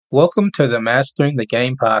Welcome to the Mastering the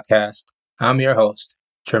Game podcast. I'm your host,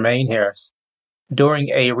 Jermaine Harris. During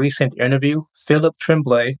a recent interview, Philip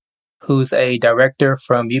Tremblay, who's a director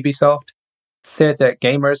from Ubisoft, said that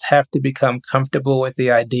gamers have to become comfortable with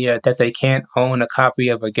the idea that they can't own a copy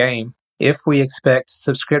of a game if we expect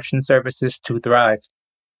subscription services to thrive.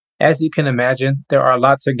 As you can imagine, there are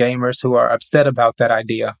lots of gamers who are upset about that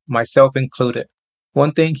idea, myself included.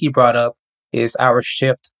 One thing he brought up is our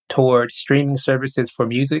shift toward streaming services for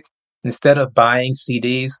music. Instead of buying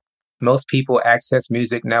CDs, most people access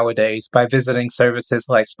music nowadays by visiting services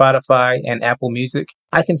like Spotify and Apple Music.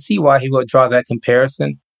 I can see why he would draw that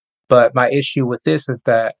comparison, but my issue with this is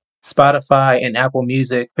that Spotify and Apple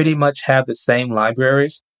Music pretty much have the same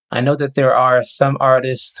libraries. I know that there are some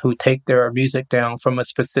artists who take their music down from a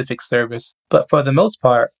specific service, but for the most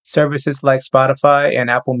part, services like Spotify and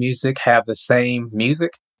Apple Music have the same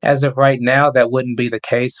music. As of right now, that wouldn't be the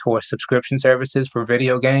case for subscription services for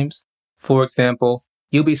video games. For example,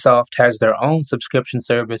 Ubisoft has their own subscription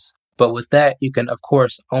service, but with that, you can, of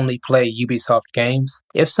course, only play Ubisoft games.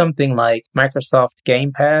 If something like Microsoft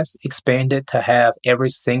Game Pass expanded to have every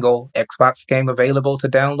single Xbox game available to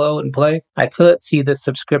download and play, I could see the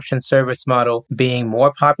subscription service model being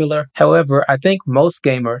more popular. However, I think most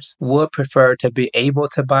gamers would prefer to be able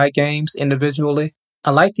to buy games individually. I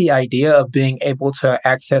like the idea of being able to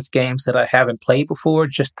access games that I haven't played before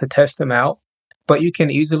just to test them out, but you can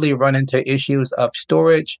easily run into issues of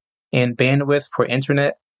storage and bandwidth for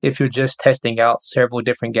internet if you're just testing out several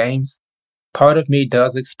different games. Part of me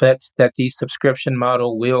does expect that the subscription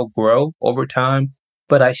model will grow over time,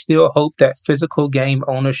 but I still hope that physical game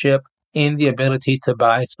ownership and the ability to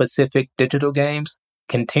buy specific digital games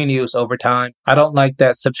continues over time. I don't like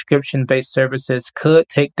that subscription-based services could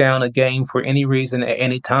take down a game for any reason at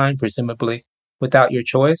any time, presumably, without your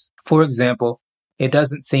choice. For example, it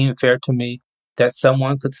doesn't seem fair to me that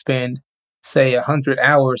someone could spend, say, 100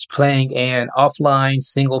 hours playing an offline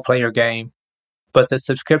single-player game, but the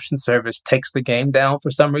subscription service takes the game down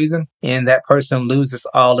for some reason, and that person loses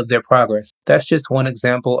all of their progress. That's just one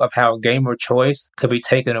example of how gamer choice could be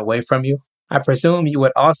taken away from you. I presume you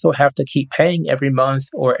would also have to keep paying every month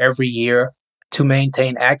or every year to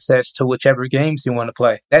maintain access to whichever games you want to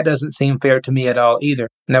play. That doesn't seem fair to me at all either.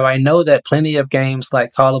 Now, I know that plenty of games like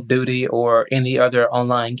Call of Duty or any other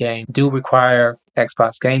online game do require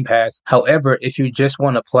Xbox Game Pass. However, if you just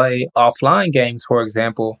want to play offline games, for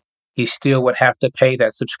example, you still would have to pay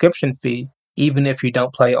that subscription fee, even if you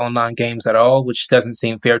don't play online games at all, which doesn't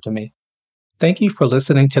seem fair to me. Thank you for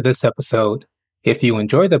listening to this episode. If you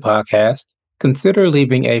enjoy the podcast, consider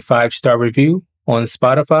leaving a 5-star review on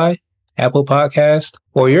Spotify, Apple Podcast,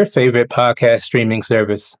 or your favorite podcast streaming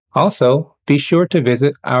service. Also, be sure to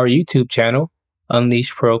visit our YouTube channel,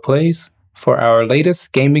 Unleash Pro Plays, for our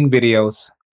latest gaming videos.